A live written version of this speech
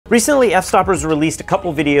Recently, Fstoppers released a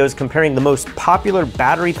couple videos comparing the most popular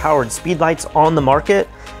battery-powered speedlights on the market,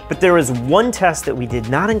 but there is one test that we did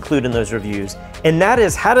not include in those reviews, and that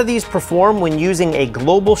is how do these perform when using a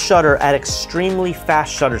global shutter at extremely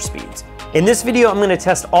fast shutter speeds. In this video, I'm going to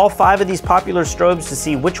test all 5 of these popular strobes to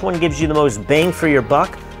see which one gives you the most bang for your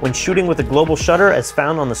buck when shooting with a global shutter as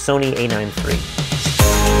found on the Sony A9iii.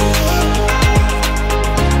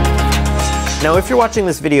 Now, if you're watching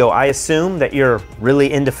this video, I assume that you're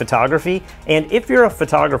really into photography, and if you're a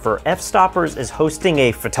photographer, Fstoppers is hosting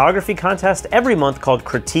a photography contest every month called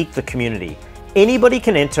Critique the Community. Anybody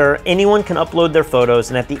can enter, anyone can upload their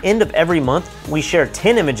photos, and at the end of every month, we share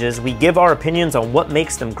 10 images, we give our opinions on what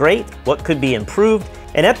makes them great, what could be improved,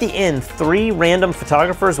 and at the end, 3 random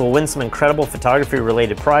photographers will win some incredible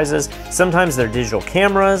photography-related prizes. Sometimes they're digital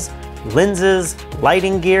cameras, lenses,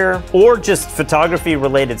 lighting gear, or just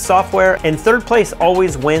photography-related software, and third place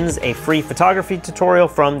always wins a free photography tutorial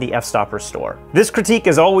from the Fstoppers store. This critique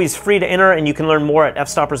is always free to enter, and you can learn more at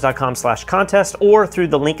fstoppers.com/contest or through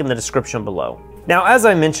the link in the description below. Now, as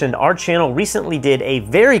I mentioned, our channel recently did a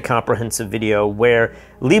very comprehensive video where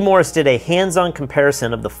Lee Morris did a hands-on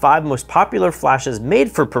comparison of the 5 most popular flashes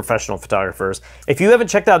made for professional photographers. If you haven't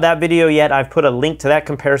checked out that video yet, I've put a link to that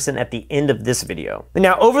comparison at the end of this video.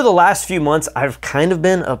 Now, over the last few months, I've kind of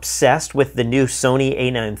been obsessed with the new Sony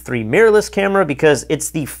A9iii Mirrorless Camera because it's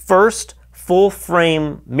the first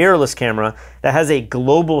full-frame mirrorless camera that has a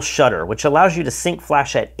global shutter, which allows you to sync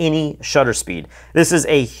flash at any shutter speed. This is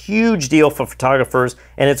a huge deal for photographers,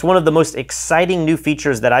 and it's one of the most exciting new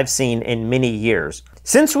features that I've seen in many years.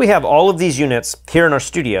 Since we have all of these units here in our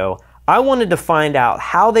studio, I wanted to find out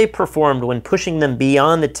how they performed when pushing them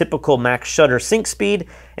beyond the typical max shutter sync speed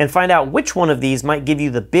and find out which one of these might give you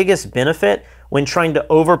the biggest benefit when trying to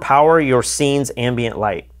overpower your scene's ambient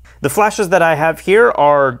light. The flashes that I have here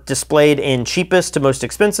are displayed in cheapest to most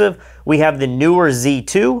expensive. We have the Neewer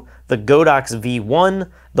Z2, the Godox V1,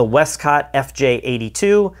 the Westcott FJ80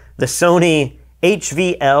 II, the Sony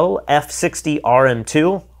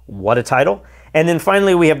HVL-F60RM2, what a title, and then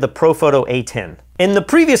finally we have the Profoto A10. In the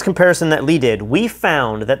previous comparison that Lee did, we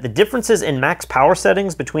found that the differences in max power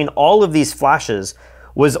settings between all of these flashes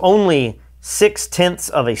was only 0.6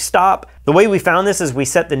 of a stop. The way we found this is we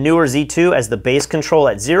set the Neewer Z2 as the base control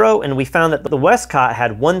at 0, and we found that the Westcott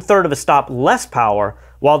had 1/3 of a stop less power,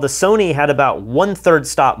 while the Sony had about 1/3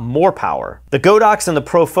 stop more power. The Godox and the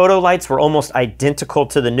Profoto lights were almost identical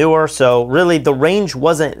to the Neewer, so really the range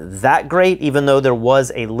wasn't that great, even though there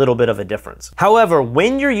was a little bit of a difference. However,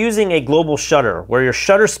 when you're using a global shutter, where your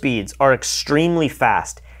shutter speeds are extremely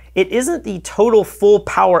fast, it isn't the total full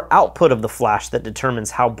power output of the flash that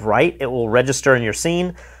determines how bright it will register in your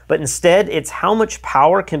scene, but instead it's how much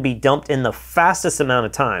power can be dumped in the fastest amount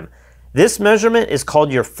of time. This measurement is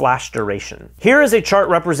called your flash duration. Here is a chart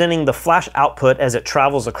representing the flash output as it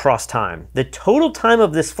travels across time. The total time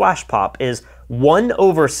of this flash pop is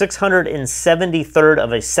 1/673rd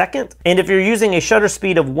of a second, and if you're using a shutter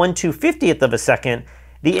speed of 1/250th of a second,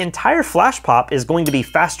 the entire flash pop is going to be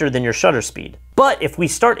faster than your shutter speed. But if we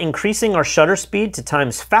start increasing our shutter speed to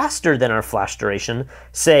times faster than our flash duration,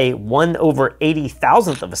 say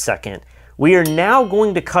 1/80,000th of a second, we are now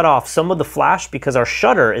going to cut off some of the flash because our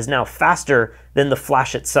shutter is now faster than the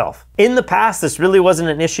flash itself. In the past, this really wasn't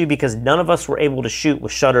an issue because none of us were able to shoot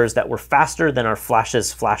with shutters that were faster than our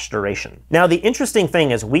flash's flash duration. Now, the interesting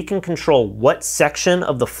thing is we can control what section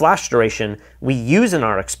of the flash duration we use in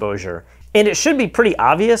our exposure. And it should be pretty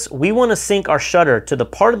obvious, we want to sync our shutter to the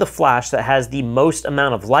part of the flash that has the most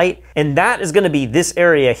amount of light, and that is going to be this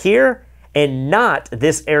area here, and not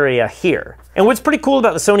this area here. And what's pretty cool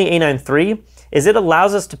about the Sony A9iii is it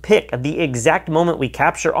allows us to pick the exact moment we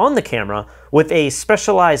capture on the camera with a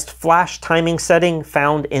specialized flash timing setting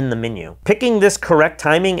found in the menu. Picking this correct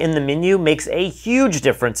timing in the menu makes a huge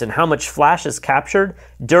difference in how much flash is captured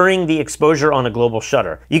during the exposure on a global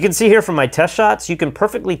shutter. You can see here from my test shots, you can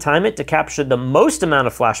perfectly time it to capture the most amount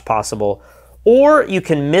of flash possible, or you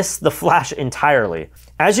can miss the flash entirely.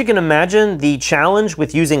 As you can imagine, the challenge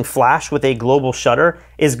with using flash with a global shutter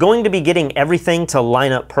is going to be getting everything to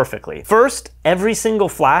line up perfectly. First, every single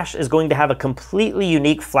flash is going to have a completely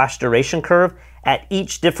unique flash duration curve at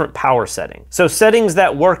each different power setting. So settings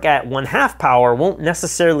that work at 1/2 power won't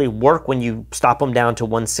necessarily work when you stop them down to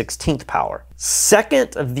 1/16 power.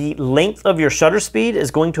 Second, the length of your shutter speed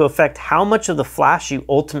is going to affect how much of the flash you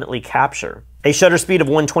ultimately capture. A shutter speed of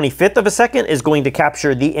 1/25th of a second is going to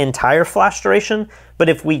capture the entire flash duration, but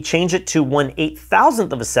if we change it to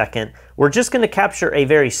 1/8000th of a second, we're just going to capture a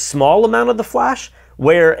very small amount of the flash,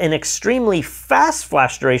 where an extremely fast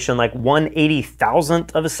flash duration like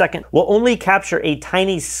 1/80,000th of a second will only capture a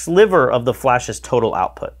tiny sliver of the flash's total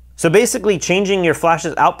output. So basically changing your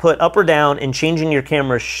flash's output up or down and changing your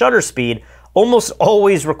camera's shutter speed almost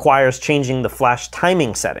always requires changing the flash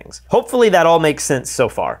timing settings. Hopefully that all makes sense so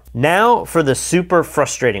far. Now for the super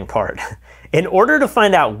frustrating part. In order to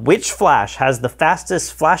find out which flash has the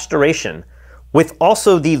fastest flash duration with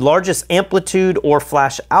also the largest amplitude or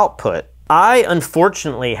flash output, I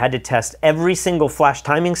unfortunately had to test every single flash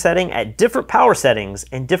timing setting at different power settings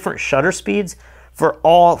and different shutter speeds for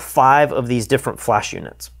all 5 of these different flash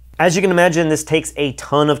units. As you can imagine, this takes a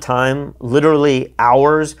ton of time, literally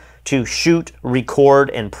hours, to shoot,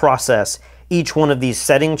 record, and process each one of these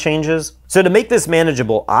setting changes. So to make this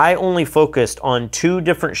manageable, I only focused on 2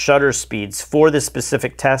 different shutter speeds for this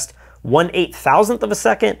specific test, 1/8000th of a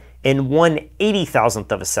second and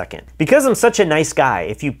 1/80,000th of a second. Because I'm such a nice guy,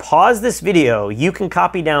 if you pause this video, you can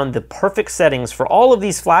copy down the perfect settings for all of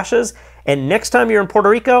these flashes, and next time you're in Puerto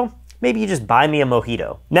Rico, maybe you just buy me a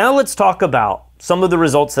mojito. Now let's talk about some of the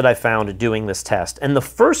results that I found doing this test. And the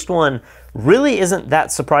first one really isn't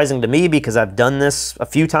that surprising to me because I've done this a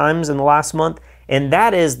few times in the last month, and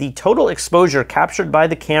that is the total exposure captured by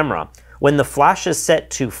the camera when the flash is set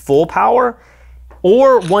to full power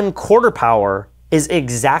or 1/4 power is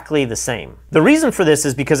exactly the same. The reason for this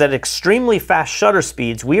is because at extremely fast shutter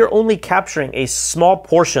speeds, we are only capturing a small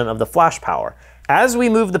portion of the flash power. As we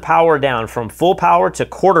move the power down from full power to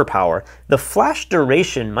 1/4 power, the flash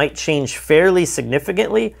duration might change fairly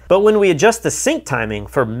significantly, but when we adjust the sync timing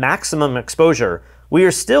for maximum exposure, we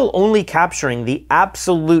are still only capturing the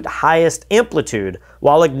absolute highest amplitude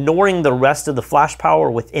while ignoring the rest of the flash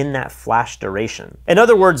power within that flash duration. In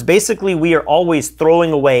other words, basically we are always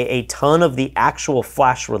throwing away a ton of the actual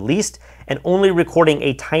flash released and only recording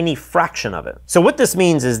a tiny fraction of it. So what this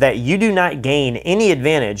means is that you do not gain any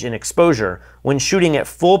advantage in exposure when shooting at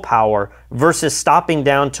full power versus stopping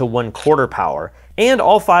down to 1/4 power. And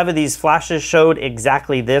all 5 of these flashes showed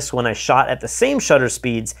exactly this when I shot at the same shutter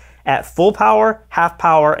speeds at full power, half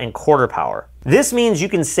power, and 1/4 power. This means you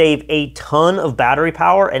can save a ton of battery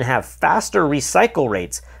power and have faster recycle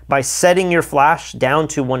rates by setting your flash down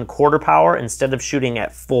to 1/4 power instead of shooting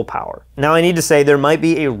at full power. Now I need to say there might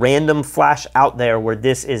be a random flash out there where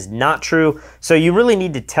this is not true, so you really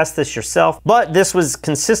need to test this yourself, but this was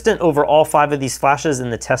consistent over all 5 of these flashes in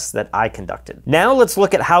the tests that I conducted. Now let's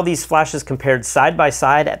look at how these flashes compared side by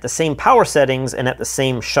side at the same power settings and at the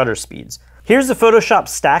same shutter speeds. Here's the Photoshop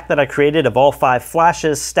stack that I created of all 5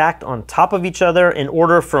 flashes stacked on top of each other in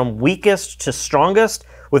order from weakest to strongest,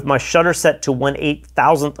 with my shutter set to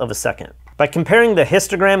 1/8000th of a second. By comparing the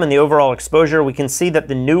histogram and the overall exposure, we can see that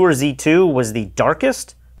the Neewer Z2 was the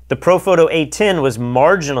darkest, the Profoto A10 was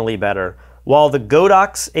marginally better, while the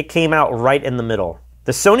Godox, it came out right in the middle.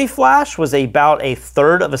 The Sony flash was about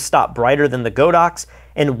 1/3 of a stop brighter than the Godox,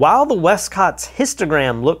 and while the Westcott's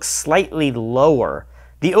histogram looks slightly lower,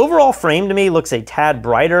 the overall frame to me looks a tad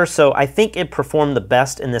brighter, so I think it performed the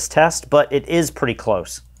best in this test, but it is pretty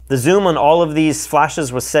close. The zoom on all of these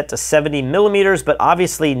flashes was set to 70mm, but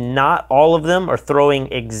obviously not all of them are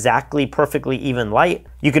throwing exactly perfectly even light.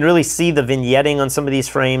 You can really see the vignetting on some of these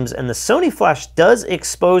frames, and the Sony flash does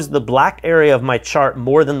expose the black area of my chart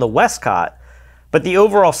more than the Westcott, but the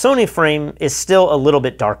overall Sony frame is still a little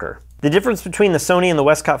bit darker. The difference between the Sony and the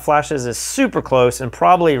Westcott flashes is super close and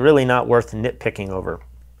probably really not worth nitpicking over.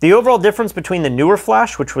 The overall difference between the Neewer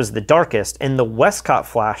flash, which was the darkest, and the Westcott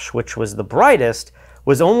flash, which was the brightest,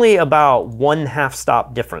 was only about 1/2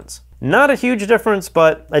 stop difference. Not a huge difference,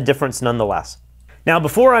 but a difference nonetheless. Now,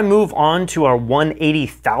 before I move on to our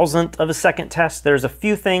 1/80,000th of a second test, there's a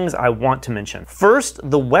few things I want to mention. First,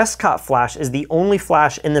 the Westcott flash is the only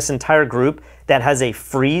flash in this entire group that has a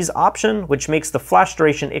freeze option, which makes the flash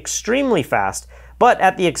duration extremely fast, but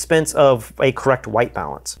at the expense of a correct white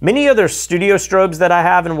balance. Many other studio strobes that I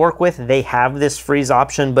have and work with, they have this freeze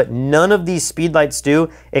option, but none of these speedlights do,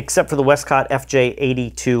 except for the Westcott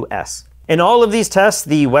FJ80 II. In all of these tests,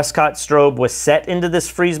 the Westcott strobe was set into this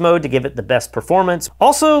freeze mode to give it the best performance.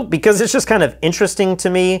 Also, because it's just kind of interesting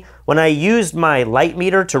to me, when I used my light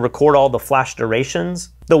meter to record all the flash durations,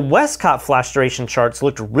 the Westcott flash duration charts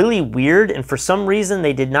looked really weird, and for some reason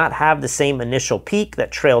they did not have the same initial peak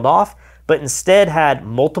that trailed off, but instead had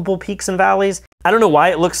multiple peaks and valleys. I don't know why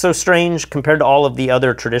it looks so strange compared to all of the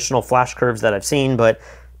other traditional flash curves that I've seen, but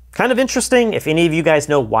kind of interesting. If any of you guys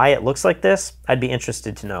know why it looks like this, I'd be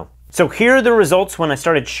interested to know. So here are the results when I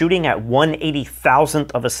started shooting at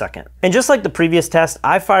 1/80,000th of a second. And just like the previous test,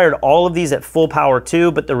 I fired all of these at full power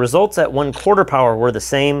too, but the results at 1/4 power were the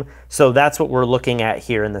same, so that's what we're looking at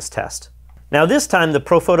here in this test. Now this time, the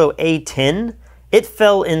Profoto A10, it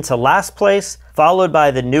fell into last place, followed by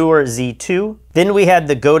the Neewer Z2. Then we had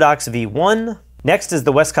the Godox V1. Next is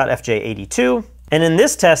the Westcott FJ80 II. And in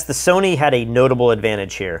this test, the Sony had a notable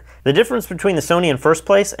advantage here. The difference between the Sony in first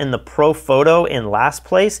place and the Profoto in last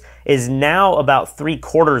place is now about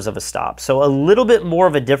 3/4 of a stop. So a little bit more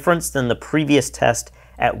of a difference than the previous test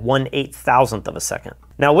at 1/8,000th of a second.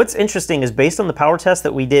 Now what's interesting is based on the power test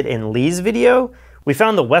that we did in Lee's video, we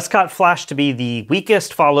found the Westcott flash to be the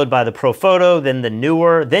weakest, followed by the Profoto, then the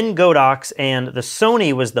Neewer, then Godox, and the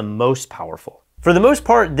Sony was the most powerful. For the most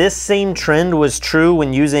part, this same trend was true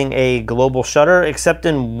when using a global shutter, except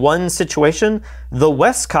in one situation, the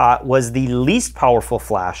Westcott was the least powerful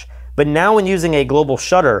flash, but now when using a global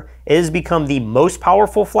shutter, it has become the most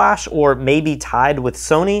powerful flash, or maybe tied with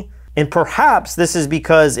Sony. And perhaps this is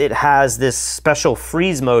because it has this special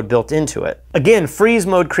freeze mode built into it. Again, freeze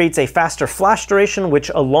mode creates a faster flash duration, which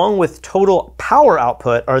along with total power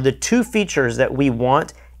output are the two features that we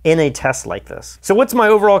want in a test like this. So what's my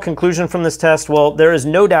overall conclusion from this test? Well, there is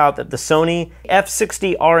no doubt that the Sony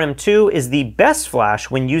F60RM2 is the best flash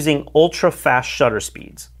when using ultra fast shutter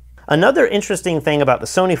speeds. Another interesting thing about the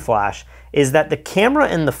Sony flash is that the camera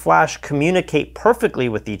and the flash communicate perfectly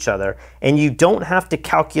with each other, and you don't have to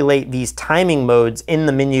calculate these timing modes in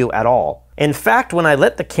the menu at all. In fact, when I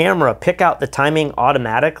let the camera pick out the timing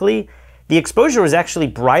automatically, the exposure was actually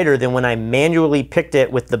brighter than when I manually picked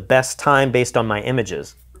it with the best time based on my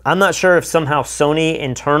images. I'm not sure if somehow Sony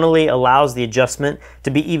internally allows the adjustment to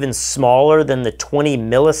be even smaller than the 20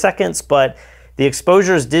 milliseconds, but the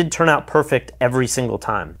exposures did turn out perfect every single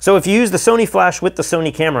time. So if you use the Sony flash with the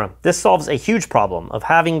Sony camera, this solves a huge problem of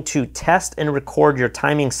having to test and record your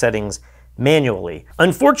timing settings manually.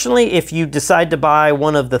 Unfortunately, if you decide to buy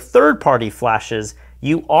one of the third-party flashes,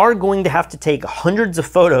 you are going to have to take hundreds of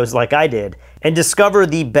photos like I did and discover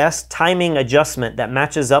the best timing adjustment that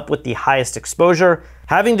matches up with the highest exposure.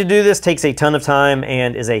 Having to do this takes a ton of time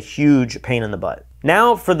and is a huge pain in the butt.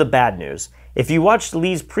 Now for the bad news. If you watched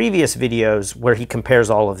Lee's previous videos where he compares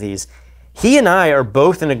all of these, he and I are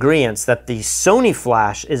both in agreement that the Sony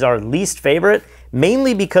flash is our least favorite,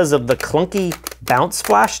 mainly because of the clunky bounce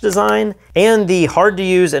flash design and the hard to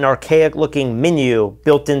use and archaic looking menu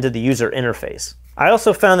built into the user interface. I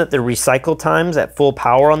also found that the recycle times at full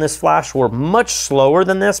power on this flash were much slower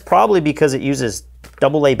than this, probably because it uses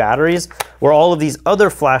AA batteries, where all of these other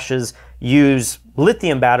flashes use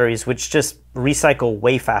lithium batteries, which just recycle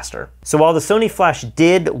way faster. So while the Sony flash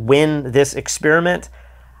did win this experiment,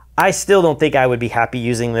 I still don't think I would be happy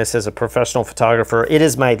using this as a professional photographer. It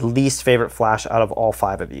is my least favorite flash out of all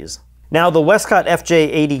 5 of these. Now, the Westcott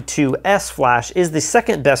FJ80 II flash is the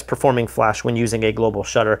second best performing flash when using a global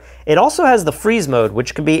shutter. It also has the freeze mode,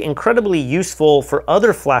 which can be incredibly useful for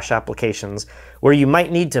other flash applications where you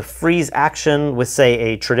might need to freeze action with, say,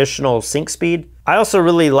 a traditional sync speed. I also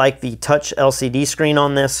really like the touch LCD screen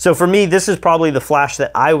on this. So for me, this is probably the flash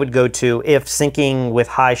that I would go to if syncing with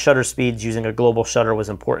high shutter speeds using a global shutter was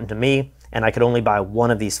important to me, and I could only buy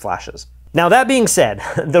one of these flashes. Now that being said,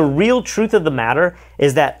 the real truth of the matter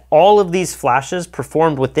is that all of these flashes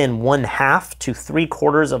performed within 1/2 to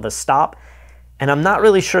 3/4 of a stop, and I'm not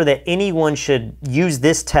really sure that anyone should use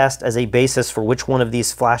this test as a basis for which one of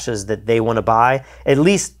these flashes that they want to buy, at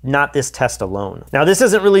least not this test alone. Now this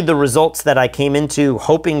isn't really the results that I came into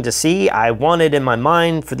hoping to see. I wanted in my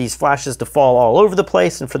mind for these flashes to fall all over the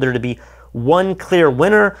place and for there to be one clear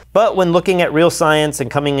winner, but when looking at real science and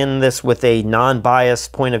coming in this with a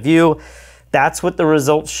non-biased point of view, that's what the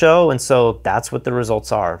results show, and so that's what the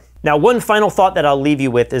results are. Now, one final thought that I'll leave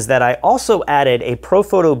you with is that I also added a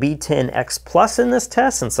Profoto B10X Plus in this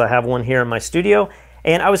test, since I have one here in my studio,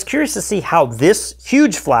 and I was curious to see how this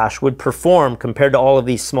huge flash would perform compared to all of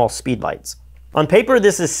these small speedlights. On paper,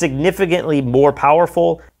 this is significantly more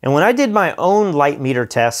powerful, and when I did my own light meter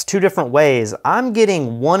tests 2 different ways, I'm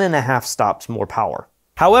getting 1.5 stops more power.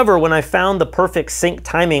 However, when I found the perfect sync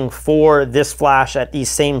timing for this flash at these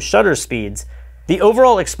same shutter speeds, the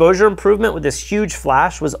overall exposure improvement with this huge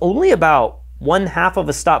flash was only about 1/2 of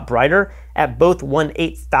a stop brighter at both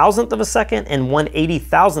 1/8000th of a second and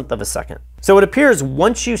 1/80,000th of a second. So it appears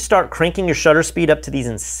once you start cranking your shutter speed up to these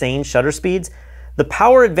insane shutter speeds, the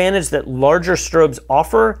power advantage that larger strobes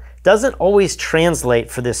offer doesn't always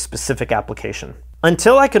translate for this specific application.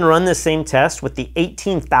 Until I can run this same test with the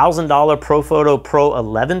 $18,000 Profoto Pro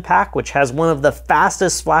 11 pack, which has one of the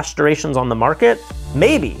fastest flash durations on the market,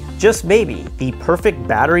 maybe, just maybe, the perfect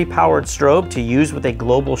battery-powered strobe to use with a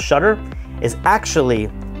global shutter is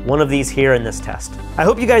actually one of these here in this test. I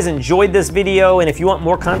hope you guys enjoyed this video, and if you want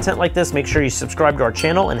more content like this, make sure you subscribe to our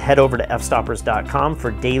channel and head over to fstoppers.com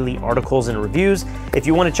for daily articles and reviews. If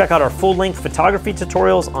you want to check out our full-length photography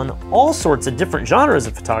tutorials on all sorts of different genres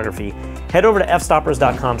of photography, head over to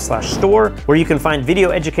fstoppers.com/store, where you can find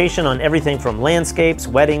video education on everything from landscapes,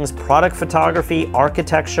 weddings, product photography,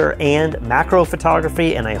 architecture, and macro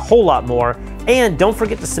photography, and a whole lot more. And don't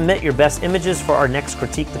forget to submit your best images for our next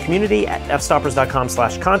Critique the Community at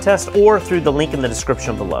fstoppers.com/contest or through the link in the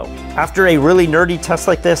description below. After a really nerdy test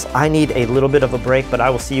like this, I need a little bit of a break, but I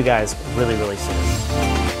will see you guys really, really soon.